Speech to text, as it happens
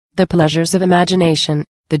The pleasures of imagination,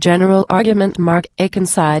 the general argument. Mark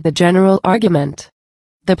Akenside. The general argument.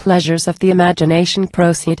 The pleasures of the imagination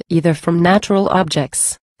proceed either from natural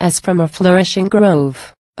objects, as from a flourishing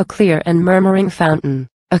grove, a clear and murmuring fountain,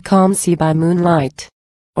 a calm sea by moonlight,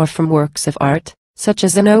 or from works of art, such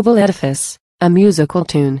as a noble edifice, a musical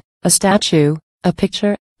tune, a statue, a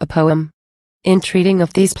picture, a poem. In treating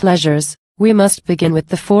of these pleasures, we must begin with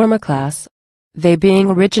the former class, they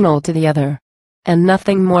being original to the other, and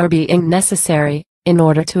nothing more being necessary, in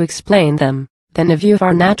order to explain them, than a view of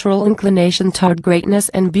our natural inclination toward greatness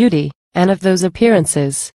and beauty, and of those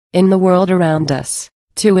appearances, in the world around us,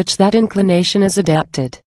 to which that inclination is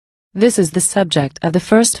adapted. This is the subject of the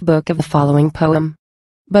first book of the following poem.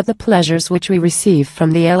 But the pleasures which we receive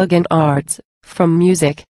from the elegant arts, from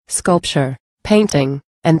music, sculpture, painting,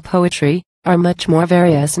 and poetry, are much more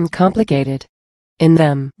various and complicated. In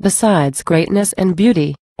them, besides greatness and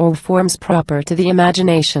beauty, or forms proper to the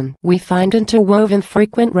imagination, we find interwoven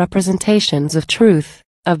frequent representations of truth,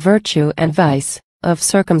 of virtue and vice, of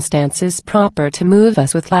circumstances proper to move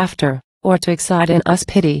us with laughter, or to excite in us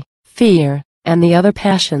pity, fear, and the other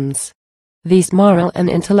passions. These moral and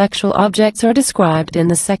intellectual objects are described in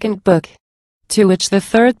the second book, to which the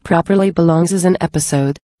third properly belongs as an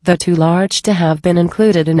episode, though too large to have been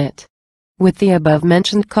included in it. With the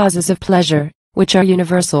above-mentioned causes of pleasure, which are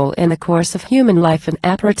universal in the course of human life and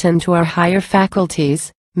appertain to our higher faculties,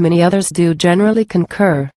 many others do generally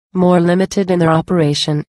concur, more limited in their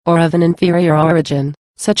operation, or of an inferior origin,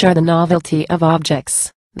 such are the novelty of objects,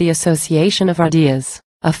 the association of ideas,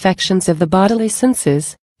 affections of the bodily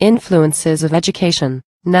senses, influences of education,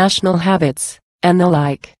 national habits, and the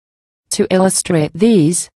like. To illustrate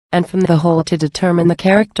these, and from the whole to determine the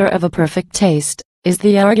character of a perfect taste, is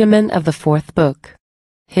the argument of the fourth book.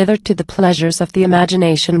 Hitherto the pleasures of the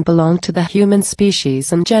imagination belong to the human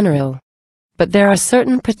species in general. But there are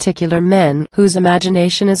certain particular men whose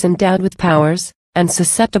imagination is endowed with powers, and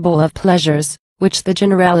susceptible of pleasures, which the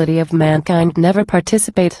generality of mankind never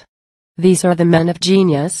participate. These are the men of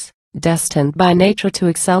genius, destined by nature to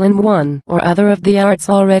excel in one or other of the arts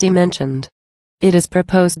already mentioned. It is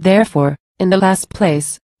proposed therefore, in the last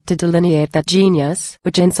place, to delineate that genius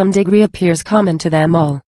which in some degree appears common to them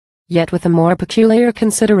all, yet with a more peculiar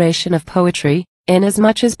consideration of poetry,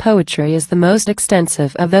 inasmuch as poetry is the most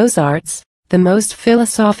extensive of those arts, the most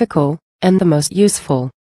philosophical, and the most useful.